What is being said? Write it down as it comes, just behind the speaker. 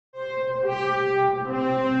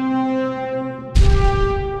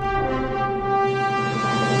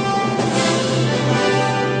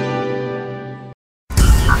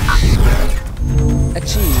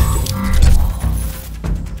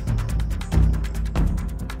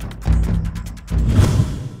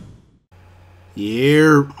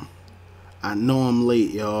Yeah, I know I'm late,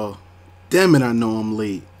 y'all. Damn it, I know I'm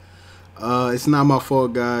late. It's not my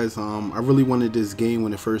fault, guys. I really wanted this game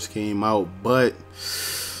when it first came out, but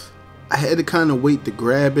I had to kind of wait to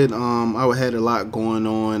grab it. I had a lot going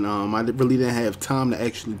on. I really didn't have time to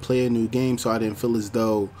actually play a new game, so I didn't feel as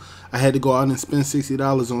though I had to go out and spend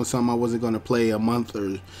 $60 on something I wasn't going to play a month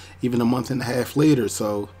or even a month and a half later.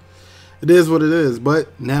 So it is what it is.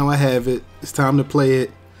 But now I have it. It's time to play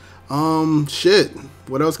it. Shit.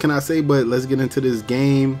 What else can I say? But let's get into this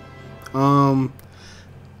game.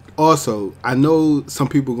 Also, I know some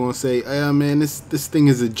people gonna say, man, this thing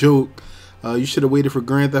is a joke. You should have waited for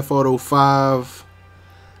Grand Theft Auto 5.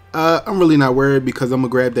 I'm really not worried because I'm gonna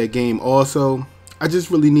grab that game also. I just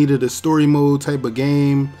really needed a story mode type of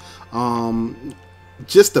game.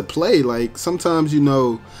 Just to play. Like, sometimes, you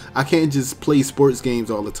know, I can't just play sports games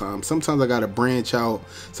all the time. Sometimes I gotta branch out.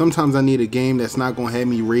 Sometimes I need a game that's not gonna have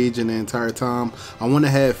me raging the entire time. I want to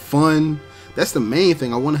have fun. That's the main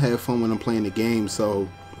thing. I want to have fun when I'm playing the game. So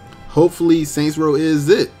hopefully Saints Row is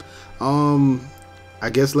it. I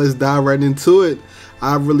guess let's dive right into it.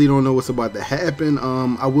 I really don't know what's about to happen.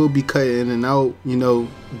 I will be cutting in and out, you know,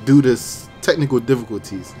 due to technical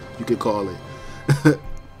difficulties, you could call it.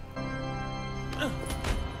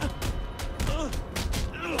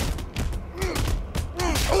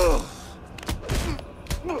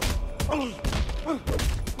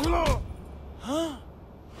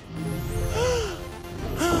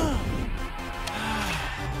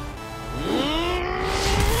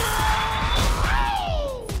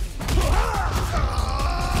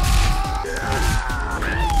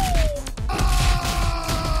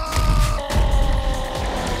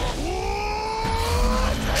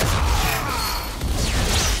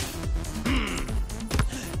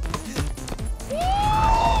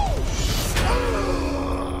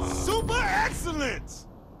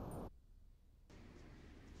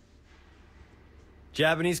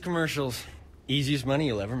 Japanese commercials. Easiest money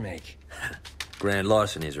you'll ever make. Grand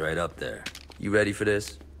larceny's right up there. You ready for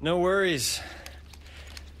this? No worries.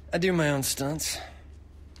 I do my own stunts.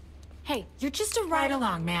 Hey, you're just a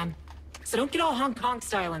ride-along, man. So don't get all Hong Kong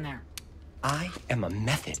style in there. I am a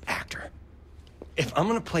method actor. If I'm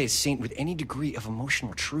gonna play a saint with any degree of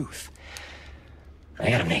emotional truth, I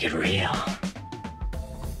gotta make it real.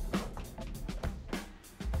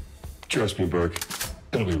 Trust me, Burke.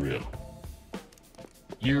 It'll be real.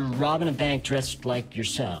 You're robbing a bank dressed like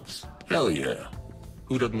yourselves. Hell yeah.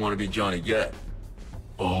 Who doesn't want to be Johnny Gat?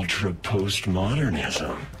 Ultra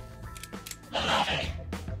postmodernism. I love it.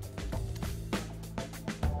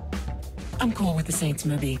 I'm cool with the Saints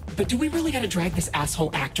movie, but do we really gotta drag this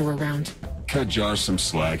asshole actor around? Cut Josh some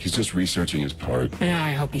slack. He's just researching his part. Yeah,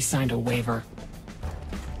 I hope he signed a waiver.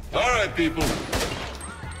 All right, people.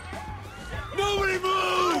 Nobody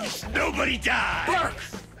moves! Nobody dies! Burke!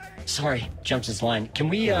 Sorry, jumped his line. Can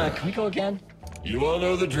we go again? You all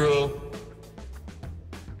know the drill.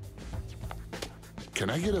 Can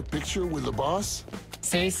I get a picture with the boss?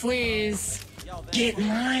 Say sleaze. Get in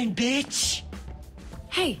line, bitch!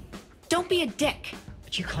 Hey, don't be a dick.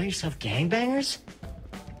 But you call yourself gangbangers?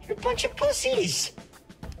 You're a bunch of pussies.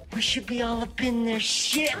 We should be all up in their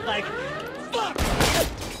shit like, fuck!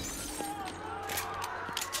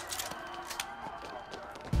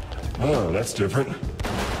 Oh, that's different.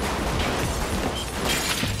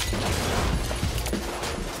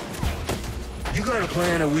 You got a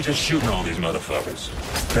plan, or we just shooting all these motherfuckers?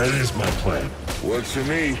 That is my plan. Works for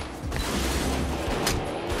me.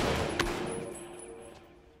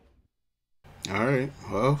 Alright,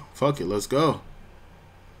 well, fuck it, let's go.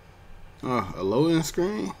 A loading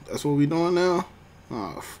screen? That's what we doing now?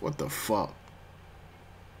 Oh, what the fuck?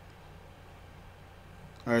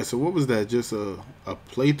 Alright, so what was that? Just a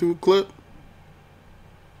playthrough clip?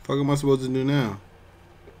 Fuck am I supposed to do now?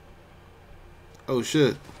 Oh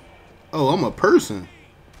shit. Oh, I'm a person.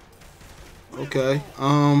 Okay.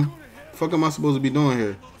 Fuck am I supposed to be doing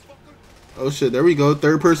here? Oh shit, there we go.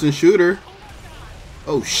 Third person shooter.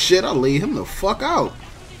 Oh shit, I laid him the fuck out.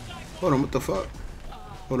 Hold on, what the fuck?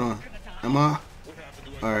 Hold on. Am I?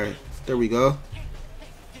 Alright, there we go.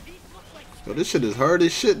 Yo, this shit is hard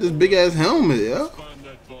as shit. This big ass helmet, yeah?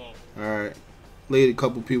 Alright. Laid a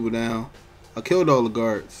couple people down. I killed all the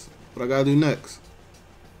guards. What I gotta do next?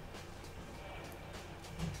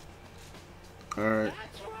 Alright.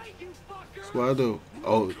 That's what I do.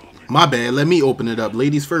 Oh, my bad. Let me open it up.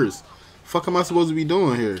 Ladies first. Fuck am I supposed to be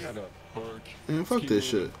doing here? Man, fuck this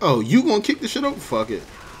shit. Oh, you gonna kick this shit up? Fuck it.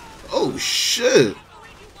 Oh, shit.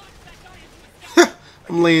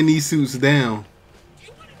 I'm laying these suits down.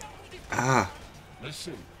 Ah.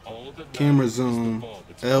 Camera zoom.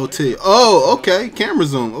 LT. Oh, okay. Camera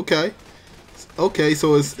zoom. Okay. Okay,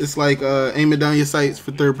 so it's like aiming down your sights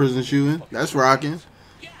for third person shooting. That's rocking.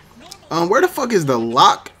 Where the fuck is the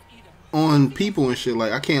lock on people and shit?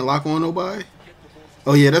 Like I can't lock on nobody.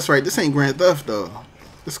 Oh yeah, that's right. This ain't Grand Theft though.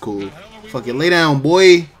 That's cool. Fuck it, lay down,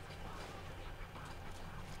 boy.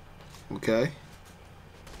 Okay.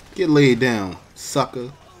 Get laid down,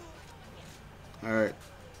 sucker. Alright.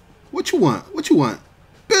 What you want? What you want?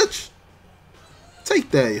 Bitch!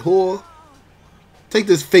 Take that, whore. Take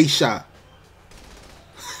this face shot.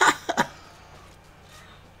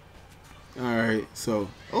 Alright, so.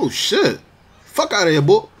 Oh shit. Fuck out of here,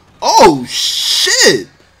 boy. Oh shit!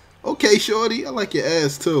 Okay, shorty. I like your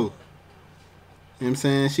ass too. You know what I'm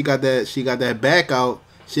saying? She got that back out.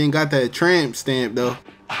 She ain't got that tramp stamp though.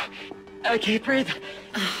 I can't breathe.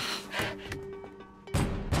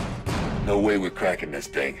 No way we're cracking this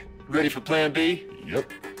thing. Ready for plan B? Yep.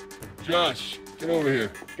 Josh, get over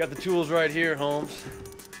here. Got the tools right here, Holmes.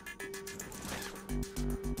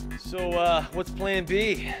 So, what's plan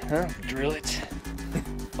B? Huh? Drill it?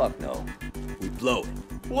 Fuck no. We blow it.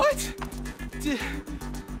 What?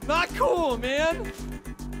 Not cool, man.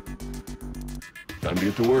 Time to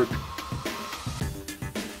get to work.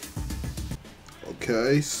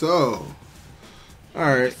 Okay, so.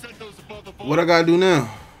 Alright. What I gotta do now?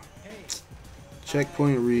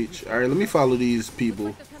 Checkpoint reach. Alright, let me follow these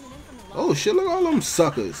people. Oh shit, look at all them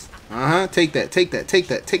suckers. Take that, take that, take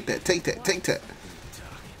that, take that, take that, take that.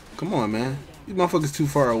 Come on, man. These motherfuckers too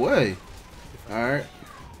far away. Alright.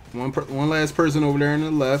 One last person over there on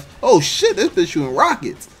the left. Oh shit, this bitch shooting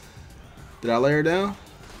rockets. Did I lay her down?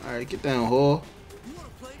 Alright, get down, whore.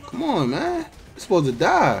 Come on, man. You're supposed to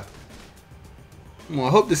die. Well, I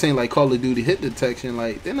hope this ain't like Call of Duty hit detection.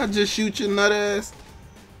 Like, didn't I just shoot your nut ass?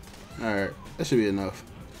 Alright, that should be enough.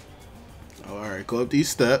 Alright, go up these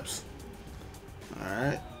steps.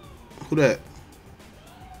 Alright. Who that?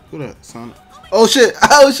 Who that? Son? Oh shit!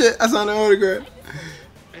 Oh shit! I signed an autograph.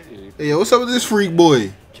 Hey, yo, what's up with this freak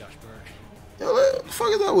boy? Yo, what the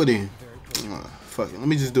fuck is up with him? Fuck it. Let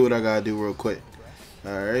me just do what I gotta do real quick.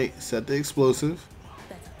 Alright, set the explosive.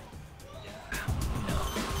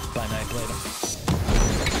 Bye, night later.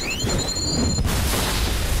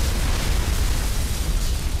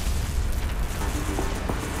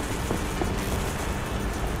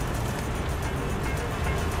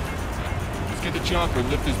 Let's get the chopper and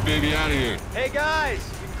lift this baby out of here. Hey, guys!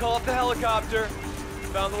 You can call up the helicopter.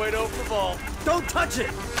 Found the way to open the vault. Don't touch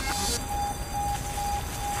it!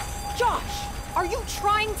 Josh, are you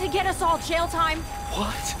trying to get us all jail time?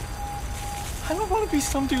 What? I don't want to be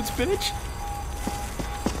some dude's bitch.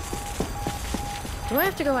 Do I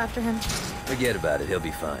have to go after him? Forget about it. He'll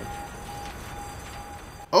be fine.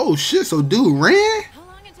 Oh shit! So dude ran? How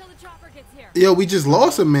long until the chopper gets here? Yo, we just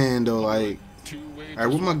lost a man though. Like, alright,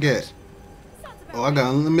 where my get? Oh, I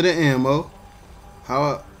got unlimited ammo.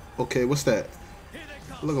 How? Okay, what's that?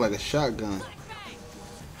 Look like a shotgun.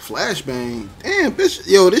 Flashbang. Damn, bitch.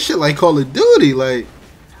 Yo, this shit like Call of Duty. Like,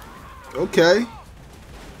 okay.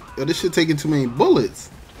 Yo, this shit taking too many bullets.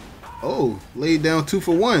 Oh, laid down 2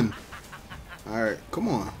 for 1. Alright, come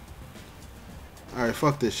on. Alright,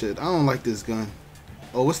 fuck this shit. I don't like this gun.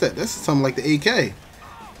 Oh, what's that? That's something like the AK.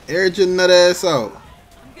 Air your nut ass out.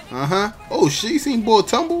 Oh, shit. You seen boy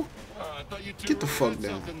tumble? Get the fuck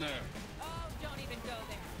down.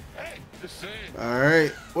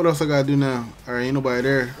 Alright, what else I gotta do now? Alright, ain't nobody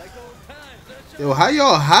there. Yo, how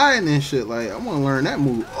y'all hiding and shit? Like, I wanna learn that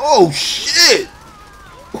move. Oh, shit!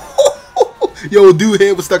 Yo, dude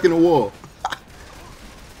head was stuck in the wall.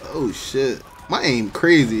 Oh, shit. My aim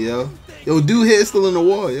crazy, yo. Yo, dude head still in the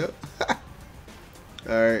wall, yo.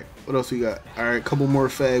 Alright, what else we got? Alright, couple more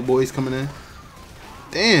fag boys coming in.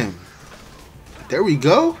 Damn. There we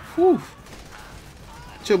go. Whew.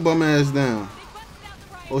 Get your bum ass down.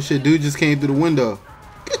 Oh shit, dude just came through the window.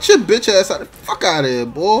 Get your bitch ass out the fuck out of here,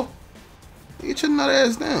 boy. Get your nut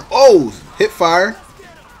ass down. Oh, hit fire.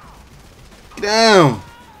 Get down.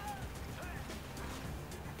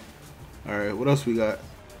 Alright, what else we got?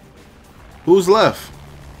 Who's left?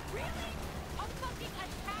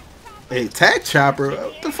 Hey, attack chopper?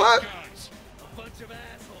 What the fuck?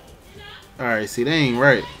 Alright, see, they ain't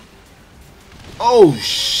right. Oh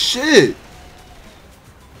shit.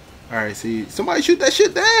 Alright, see, somebody shoot that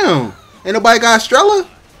shit down. Ain't nobody got Estrella?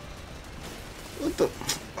 What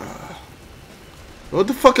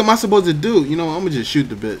the fuck am I supposed to do? You know, I'm gonna just shoot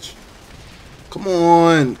the bitch. Come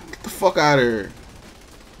on, get the fuck out of here.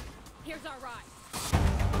 Here's our ride.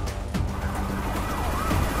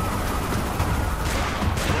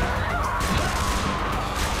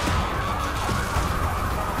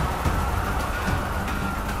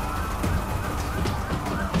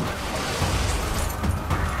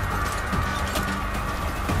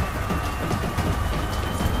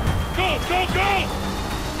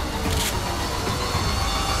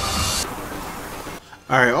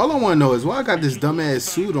 Alright, all I want to know is why I got this dumbass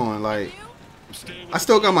suit on. Like, I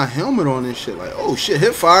still got my helmet on and shit. Like, oh shit,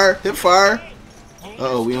 hip fire, hip fire.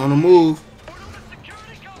 Uh-oh, we on the move.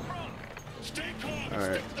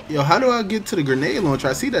 Alright. Yo, how do I get to the grenade launcher?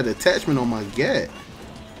 I see that attachment on my gat.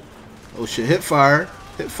 Oh shit, hip fire,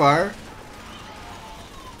 hip fire.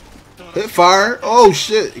 Hip fire. Oh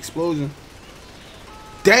shit, explosion.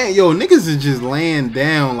 Dang, yo, niggas is just laying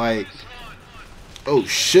down like. Oh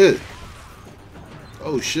shit.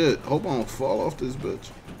 Oh shit. Hope I don't fall off this bitch.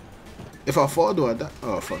 If I fall, do I die?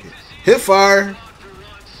 Oh, fuck it. Hip fire.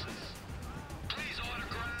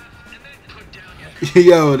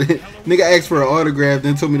 Yo, nigga asked for an autograph,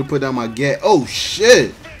 then told me to put down my gat. Oh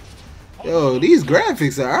shit. Yo, these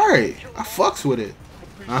graphics are alright. I fucks with it.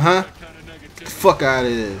 Uh-huh. Get the fuck out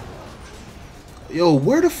of there. Yo,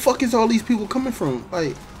 where the fuck is all these people coming from?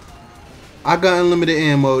 Like, I got unlimited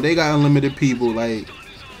ammo. They got unlimited people. Like,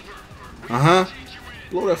 uh-huh.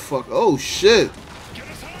 Blow that fuck. Oh, shit.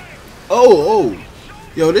 Oh.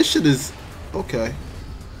 Yo, this shit is... Okay.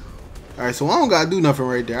 Alright, so I don't gotta do nothing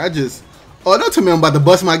right there. I just... Oh, don't tell me I'm about to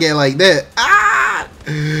bust my gat like that. Ah!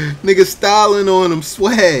 Nigga styling on him.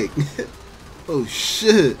 Swag. Oh,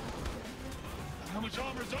 shit.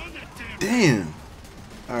 Damn.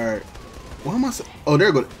 Alright. Why am I so... Oh,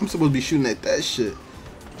 there go. I'm supposed to be shooting at that shit.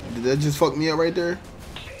 Did that just fuck me up right there?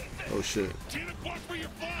 Oh, shit.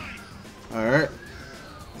 Alright.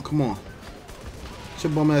 Come on. Get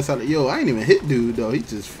your bum ass out of... Yo, I ain't even hit dude, though. He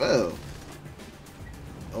just fell.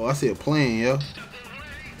 Oh, I see a plane, yo.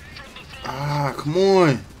 Ah, come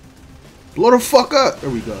on. Blow the fuck up. There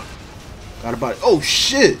we go. Got a body. Oh,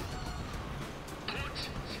 shit.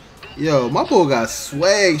 Yo, my boy got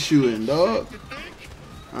swag shooting, dog.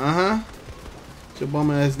 Uh-huh. Get your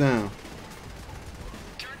bum ass down.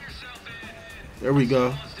 There we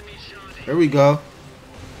go. There we go.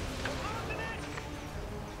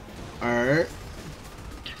 Alright.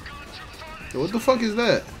 Yo, what the fuck is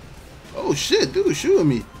that? Oh shit, dude, shooting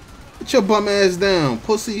me. Get your bum ass down,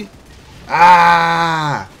 pussy.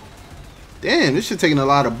 Ah! Damn, this shit taking a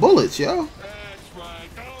lot of bullets, yo.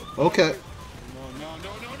 Okay.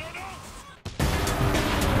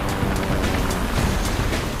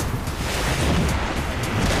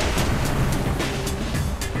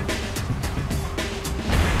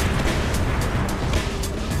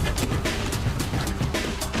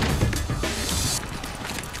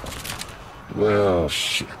 Well,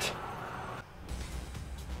 shit.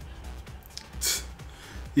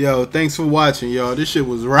 Yo, thanks for watching, y'all. This shit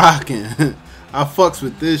was rocking. I fucks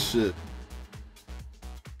with this shit.